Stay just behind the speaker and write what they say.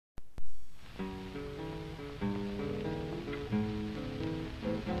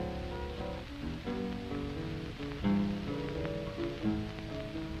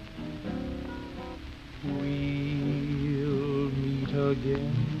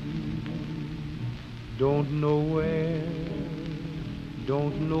again. Don't know where,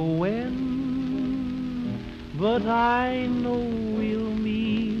 don't know when, but I know we'll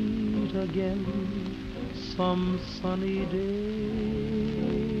meet again some sunny day.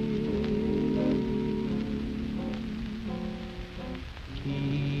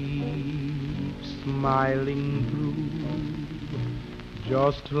 Keep smiling through,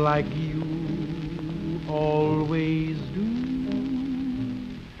 just like you always do,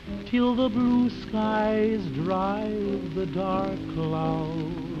 till the blue skies drive the dark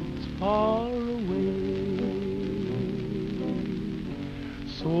clouds far away.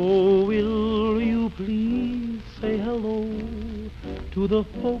 So will you please say hello to the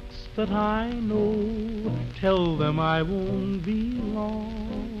folks that I know? Tell them I won't be long.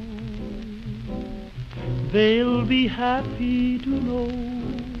 They'll be happy to know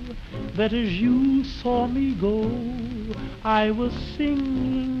that as you saw me go, I was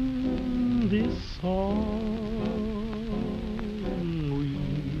singing this song.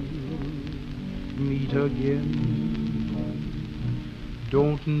 We'll meet again.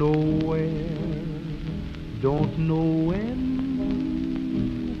 Don't know where, don't know when,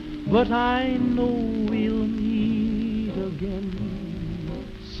 but I know we'll meet again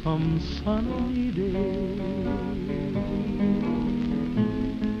some sunny day.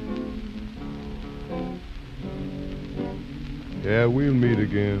 Yeah, we'll meet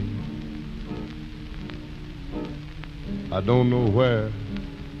again. I don't know where,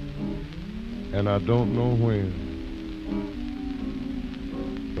 and I don't know when,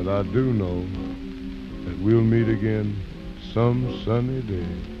 but I do know that we'll meet again some sunny day.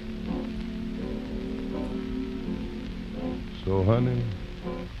 So, honey,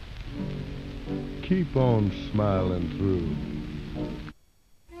 keep on smiling through.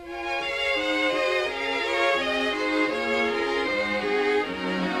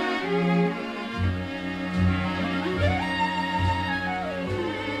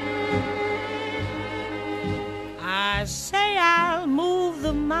 I say I'll move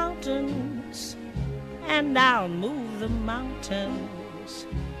the mountains, and I'll move the mountains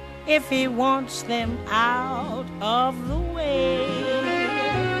if he wants them out of the way.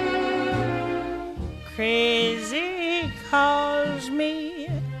 Crazy he calls me,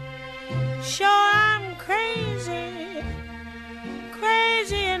 sure I'm crazy,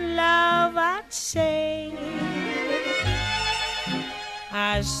 crazy in love I'd say.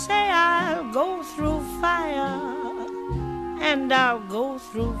 I say I'll go through fire, and I'll go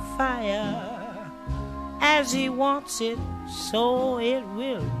through fire, as he wants it, so it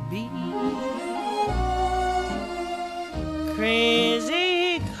will be.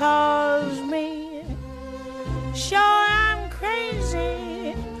 Crazy he calls me, sure I'm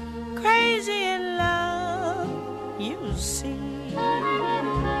crazy, crazy in love, you see.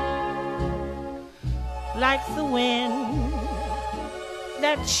 Like the wind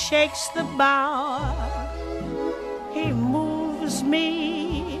that shakes the bough, he moves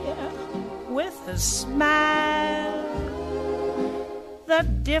me with a smile. The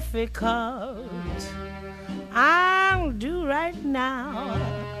difficult I'll do right now,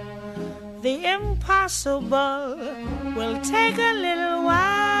 the impossible will take a little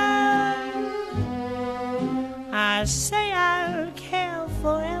while. I say I'll care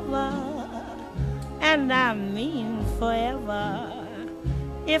forever, and I mean forever,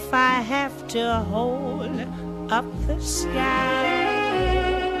 if I have to hold up the sky.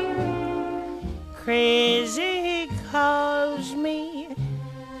 Crazy he calls me,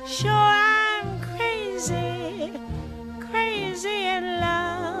 sure I'm crazy, crazy in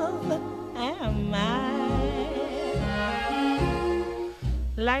love am I.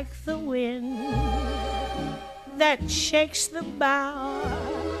 Like the wind that shakes the bough,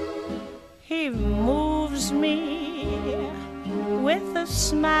 he moves me with a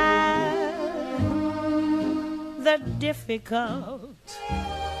smile. The difficult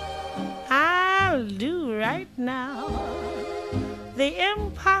I'll do right now, the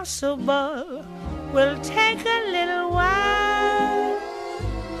impossible will take a little while.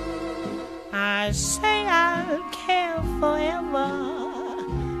 I say I'll care forever,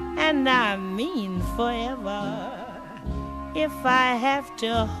 and I mean forever, if I have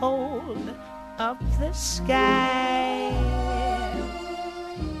to hold up the sky.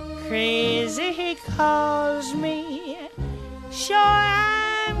 Crazy he calls me, sure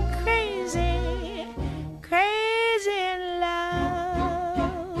I'm crazy, crazy in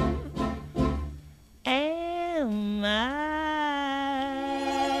love am I.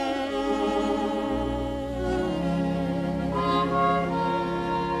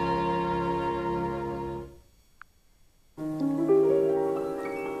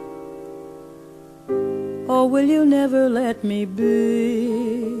 Oh, will you never let me be?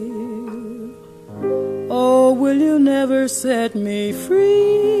 Oh, will you never set me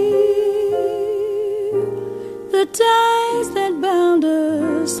free? The ties that bound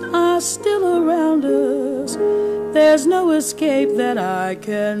us are still around us. There's no escape that I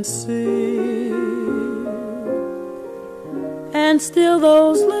can see. And still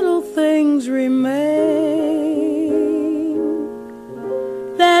those little things remain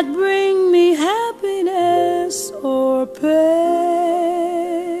that bring me happiness or pain.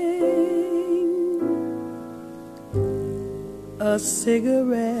 A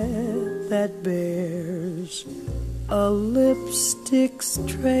cigarette that bears a lipstick's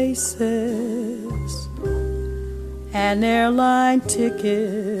traces, an airline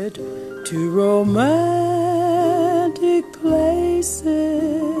ticket to romantic places,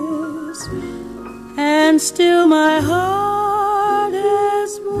 and still my heart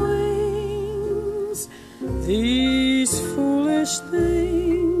has wings. These foolish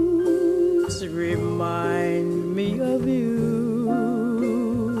things remind me of you.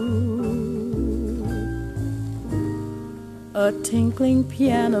 A tinkling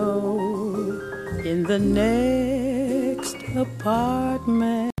piano in the next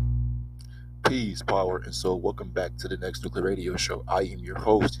apartment. Peace, power, and soul. Welcome back to the Next Nuclear Radio Show. I am your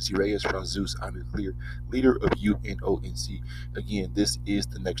host, Ræformation. I'm Nuclear, leader of UNONC. Again, this is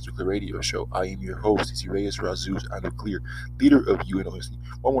the Next Nuclear Radio Show. I am your host, Ræformation. I'm Nuclear, leader of UNONC.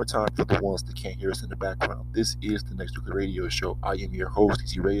 One more time for the ones that can't hear us in the background. This is the Next Nuclear Radio Show. I am your host,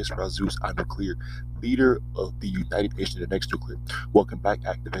 Ræformation. I'm Nuclear, leader of the United Nations of the Next Nuclear. Welcome back,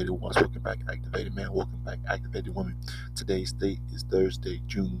 activated ones. Welcome back, activated man. Welcome back, activated woman. Today's date is Tuesday,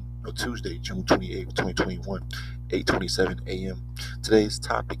 June 28th, 2021, 8:27 a.m. Today's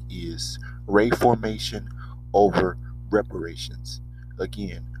topic is Ræformation over reparations.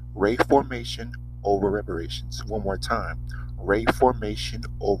 Again, Ræformation over reparations. One more time, Ræformation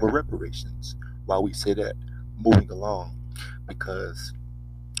over reparations. Why we say that? Moving along, because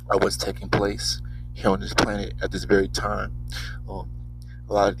of what's taking place here on this planet at this very time. A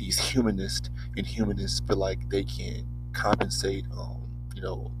lot of these humanists feel like they can compensate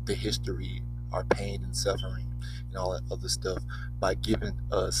the history, our pain and suffering, and all that other stuff by giving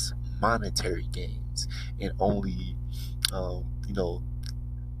us monetary gains. And only,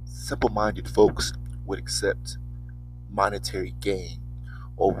 simple-minded folks would accept monetary gain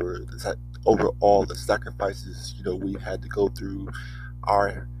over all the sacrifices, we've had to go through.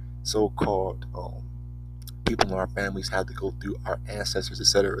 Our so-called people in our families had to go through, our ancestors, et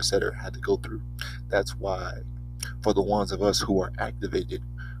cetera, had to go through. That's why, for the ones of us who are activated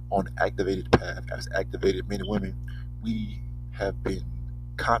on the activated path, as activated men and women, we have been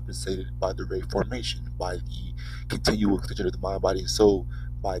compensated by the Ræformation, by the continual extension of the mind, body, and soul,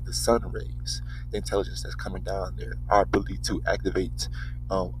 by the sun rays, the intelligence that's coming down there, our ability to activate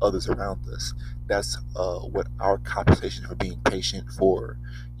others around us. That's what our compensation for being patient, for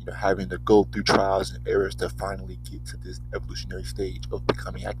having to go through trials and errors to finally get to this evolutionary stage of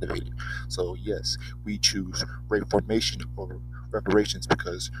becoming activated. So yes, we choose Ræformation over reparations,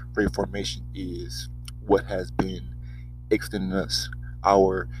 because Ræformation is what has been extending us,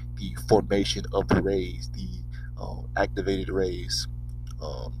 the formation of the rays, the activated rays.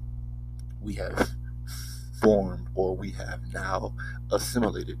 We have formed, or we have now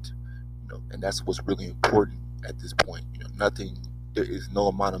assimilated, and that's what's really important at this point. There is no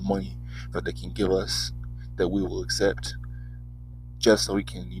amount of money that they can give us that we will accept just so we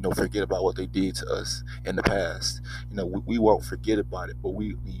can, forget about what they did to us in the past. We won't forget about it, but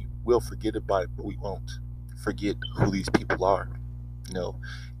we will forget about it, but we won't forget who these people are.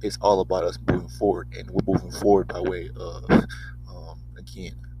 It's all about us moving forward, and we're moving forward by way of,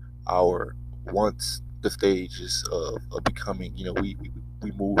 again, our once the stages of becoming, we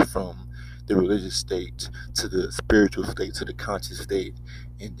move from the religious state to the spiritual state, to the conscious state,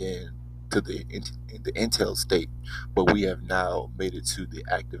 and then to the intel state. But we have now made it to the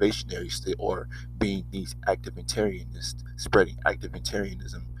activationary state, or being these activitarianists, spreading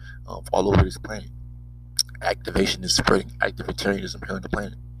activitarianism all over this planet. Activation is spreading activitarianism here on the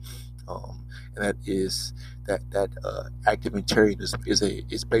planet, and that is that activitarianism is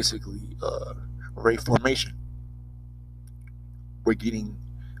basically Ræformation. We're getting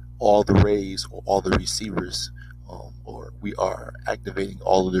all the rays, or all the receivers, or we are activating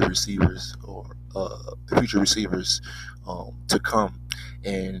all of the receivers, or the future receivers to come,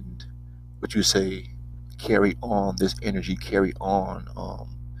 and what you say, carry on this energy, carry on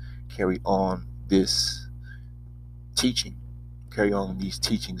this teaching, carry on these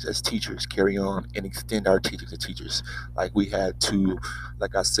teachings as teachers, carry on and extend our teachings as teachers, like we had to,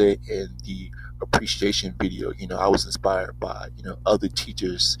 like I said in the appreciation video. I was inspired by other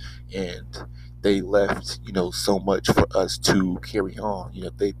teachers, and they left so much for us to carry on.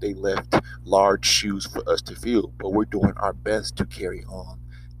 They left large shoes for us to fill, but we're doing our best to carry on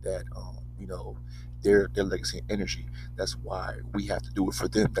that their legacy and energy. That's why we have to do it for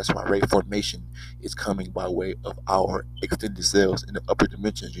them. That's why Ræformation is coming by way of our extended selves in the upper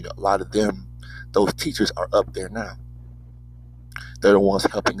dimensions. A lot of them, those teachers, are up there now. They're the ones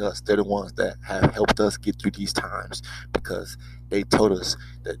helping us. They're the ones that have helped us get through these times, because they told us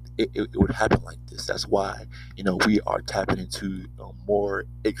that it would happen like this. That's why we are tapping into more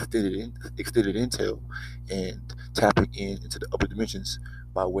extended intel, and tapping into the upper dimensions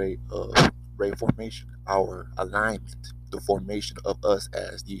by way of ray formation, our alignment, the formation of us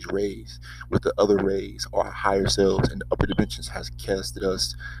as these rays with the other rays, or our higher selves in the upper dimensions, has casted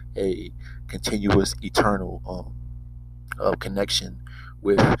us a continuous, eternal connection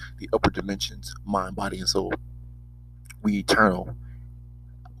with the upper dimensions, mind, body, and soul. We eternal.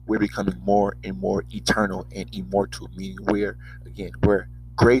 We're becoming more and more eternal and immortal, meaning we're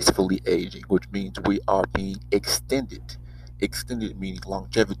gracefully aging, which means we are being extended. Extended meaning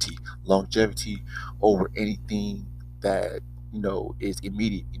longevity over anything that is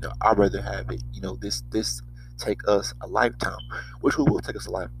immediate. I'd rather have it. This take us a lifetime, which will take us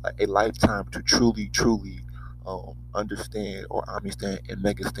a lifetime to truly understand, or understand, and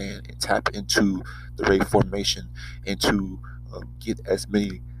mega stand, and tap into the ray formation, and to get as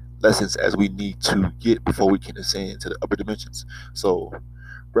many lessons as we need to get before we can ascend to the upper dimensions. So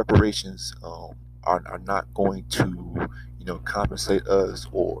reparations are not going to compensate us,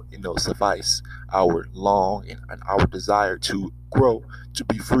 or suffice our long and our desire to grow, to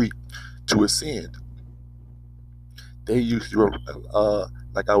be free, to ascend. They use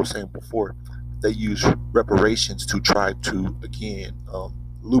like I was saying before, they use reparations to try to again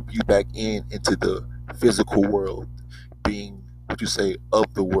loop you back into the physical world, being what you say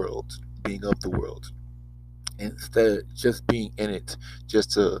of the world, being of the world, instead of just being in it,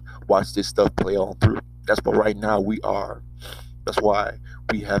 just to watch this stuff play on through. That's what right now we are. That's why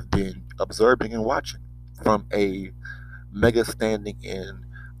we have been observing and watching from a mega standing and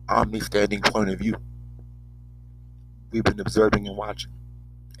omni standing point of view. We've been observing and watching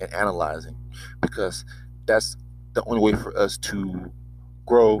and analyzing, because that's the only way for us to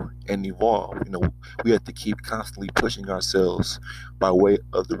grow and evolve. We have to keep constantly pushing ourselves by way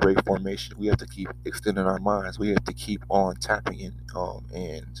of the ray formation. We have to keep extending our minds. We have to keep on tapping in.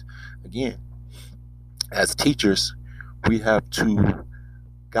 And again, as teachers, we have to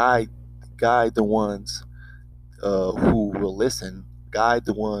guide the ones who will listen, guide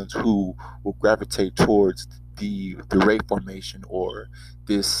the ones who will gravitate towards the ray formation, or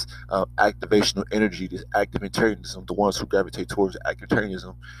this activational energy, this activitarianism, the ones who gravitate towards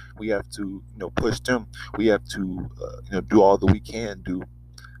activitarianism. We have to push them. We have to do all that we can do,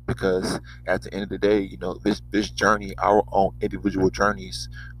 because at the end of the day, this journey, our own individual journeys,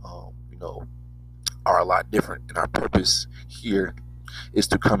 are a lot different, and our purpose here is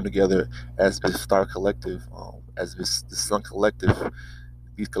to come together as this star collective, as this sun collective,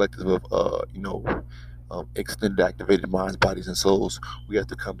 these collective of extended activated minds, bodies, and souls. We have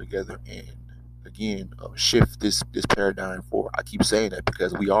to come together and again shift this paradigm for. I keep saying that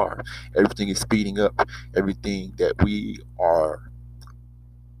because everything is speeding up. Everything that we are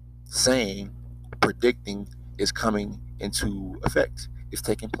saying, predicting, is coming into effect. It's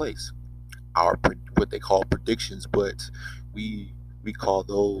taking place. What they call predictions, but we call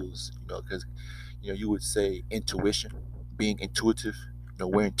those, because you would say intuition, being intuitive.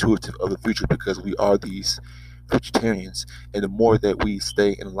 We're intuitive of the future because we are these vegetarians, and the more that we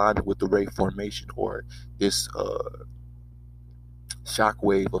stay in alignment with the ray formation, or this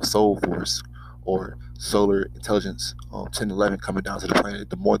shockwave of soul force, or solar intelligence, 1011 coming down to the planet,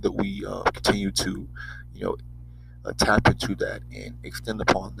 the more that we continue to tap into that and extend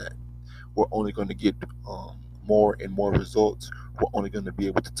upon that, we're only going to get more and more results. We're only going to be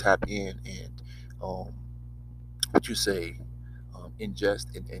able to tap in and what you say,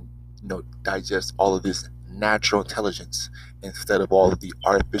 ingest and digest all of this natural intelligence, instead of all of the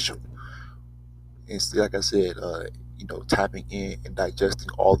artificial. Instead, like I said, tapping in and digesting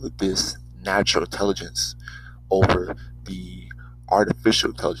all of this natural intelligence over the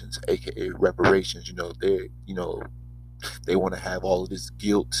artificial intelligence, aka reparations. They want to have all of this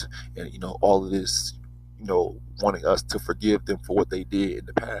guilt, and all of this, wanting us to forgive them for what they did in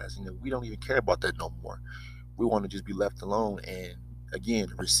the past. We don't even care about that no more. We want to just be left alone, and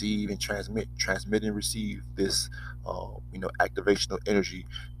again receive and transmit and receive this activational energy,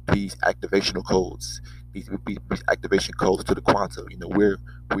 these activational codes, these activation codes to the quantum.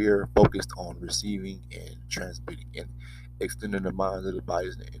 We're focused on receiving and transmitting and extending the minds of the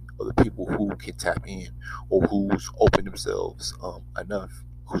bodies and other people who can tap in, or who's opened up themselves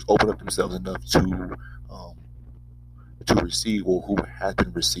enough um, to receive, or who has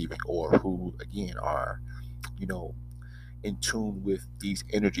been receiving, or who again are, you know, in tune with these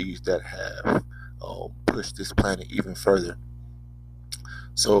energies that have pushed this planet even further.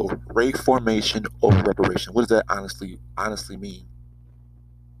 So, ray formation over reparation. What does that honestly mean?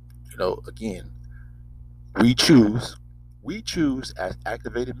 Again, we choose, as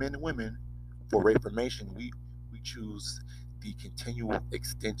activated men and women for ray formation. We choose the continual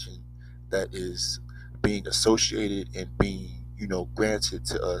extension that is being associated and being, granted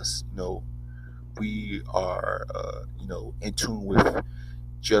to us. We are, in tune with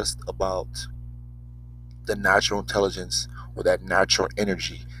just about the natural intelligence, or that natural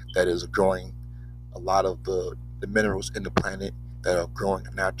energy that is growing a lot of the minerals in the planet, that are growing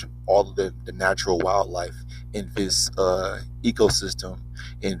all of the natural wildlife in this ecosystem,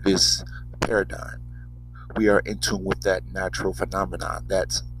 in this paradigm. We are in tune with that natural phenomenon,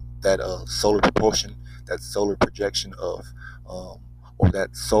 that solar propulsion, that solar projection of, or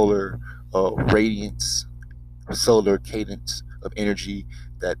that solar radiance, solar cadence of energy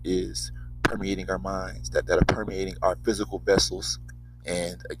that is permeating our minds, that are permeating our physical vessels,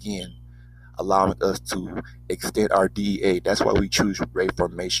 and again, allowing us to extend our DEA. That's why we choose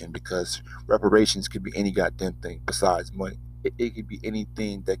reformation, because reparations could be any goddamn thing besides money. It could be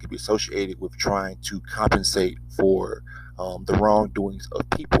anything that could be associated with trying to compensate for the wrongdoings of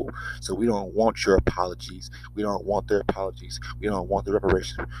people. So we don't want your apologies. We don't want their apologies. We don't want the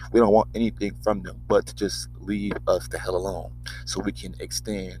reparations. We don't want anything from them but to just leave us the hell alone, so we can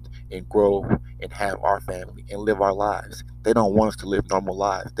extend and grow and have our family and live our lives. They don't want us to live normal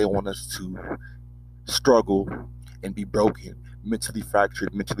lives. They want us to struggle and be broken, mentally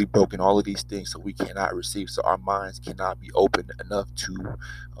fractured, mentally broken, all of these things, so we cannot receive. So our minds cannot be open enough to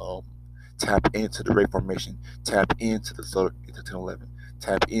um, tap into the ray formation, tap into the solar, into 1011,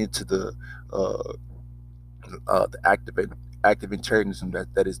 tap into uh, the active intelligence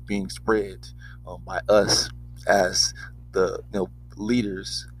that is being spread by us as the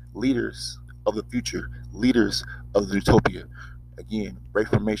leaders of the future, leaders of the utopia. Again,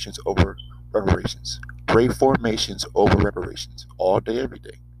 reformations over reparations. Reformations over reparations all day, every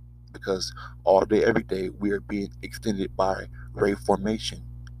day. Because all day, every day, we are being extended by reformation.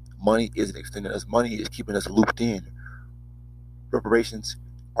 Money isn't extending us, money is keeping us looped in. Reparations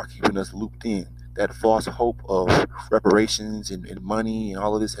are keeping us looped in. That false hope of reparations and money and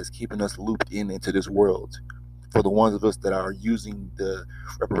all of this has keeping us looped in into this world. For the ones of us that are using the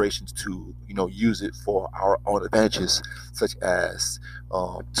reparations to, use it for our own advantages, such as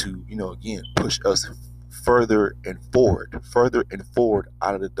to, again, push us further and forward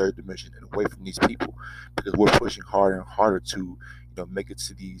out of the third dimension and away from these people, because we're pushing harder and harder to, make it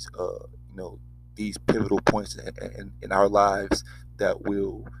to these pivotal points in our lives that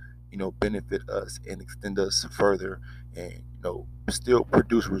will, benefit us and extend us further, and still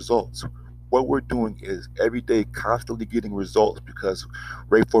produce results. What we're doing is every day constantly getting results, because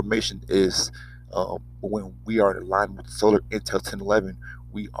ray formation is, when we are in line with solar intel 1011,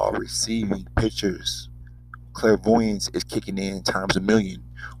 we are receiving pictures. Clairvoyance is kicking in times a million.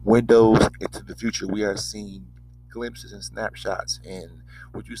 Windows into the future, we are seeing glimpses and snapshots, and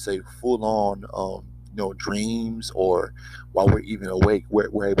would you say full on, dreams, or while we're even awake,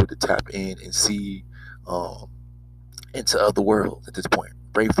 we're able to tap in and see um, into other worlds at this point.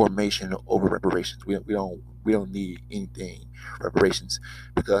 Brain formation over reparations. We don't need anything reparations,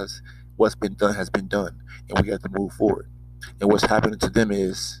 because what's been done has been done, and we got to move forward. And what's happening to them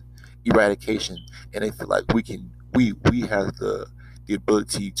is eradication, and they feel like we have the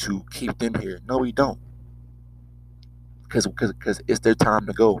ability to keep them here. No, we don't, because it's their time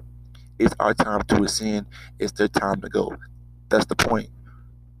to go. It's our time to ascend. It's their time to go. That's the point.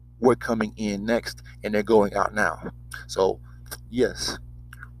 We're coming in next, and they're going out now. So, yes,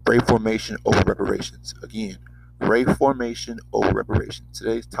 ray formation over reparations. Again, ray formation over reparations.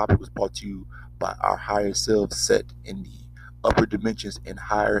 Today's topic was brought to you by our higher selves set in the upper dimensions and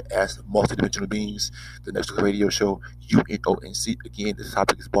higher as multidimensional beings. The Next Radio Show, UNONC. Again, this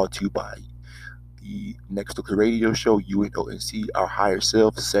topic is brought to you by the Next Radio Show, UNONC, our higher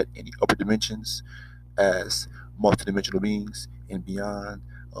self set in the upper dimensions as multidimensional beings and beyond.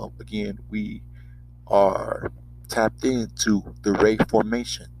 Again, we are tapped into the ray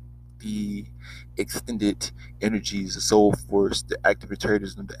formation, the extended energies, the soul force, the active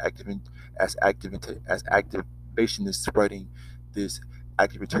materialism, as activation is spreading this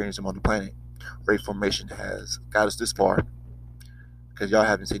activitarianism on the planet. Ræformation has got us this far because y'all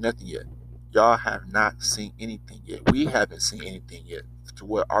haven't seen nothing yet. Y'all have not seen anything yet. We haven't seen anything yet to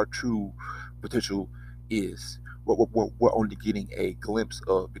what our true potential is. We're only getting a glimpse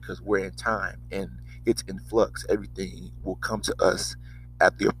of because we're in time and it's in flux. Everything will come to us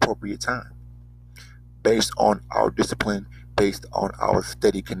at the appropriate time based on our discipline, based on our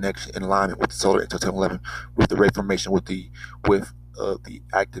steady connection in alignment with the solar into 1011, with the Ræformation, with the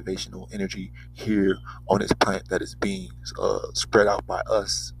activational energy here on this planet that is being spread out by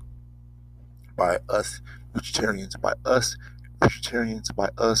us vegetarians, by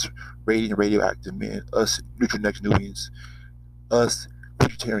us radiant radioactive men, us neutral next Nubians, us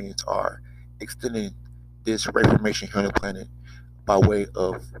vegetarians are extending this Ræformation here on the planet by way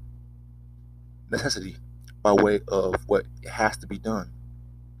of necessity, by way of what has to be done,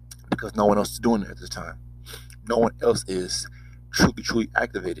 because no one else is doing it at this time. No one else is truly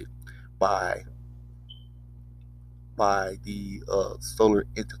activated by the solar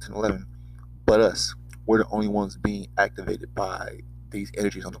into 1011 but us. We're the only ones being activated by these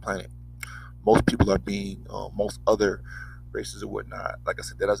energies on the planet. Most people are being, most other races or whatnot, like I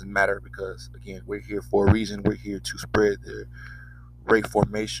said, that doesn't matter because, again, we're here for a reason. We're here to spread the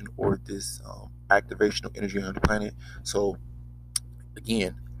Ræformation or this activational energy on the planet. So,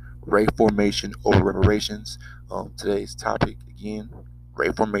 again, Ræformation over reparations. Today's topic, again,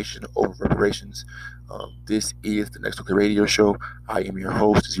 Ræformation over reparations. This is the Next Nuclear Radio Show. I am your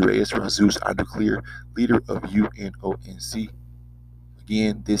host, Ræformation, Nuclear, leader of UNONC.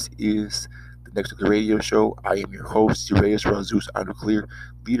 Again, this is the Next Nuclear Radio Show. I am your host, Ræformation, Nuclear,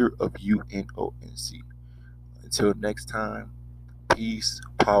 leader of UNONC. Until next time, peace,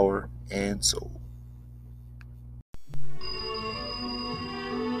 power, and soul.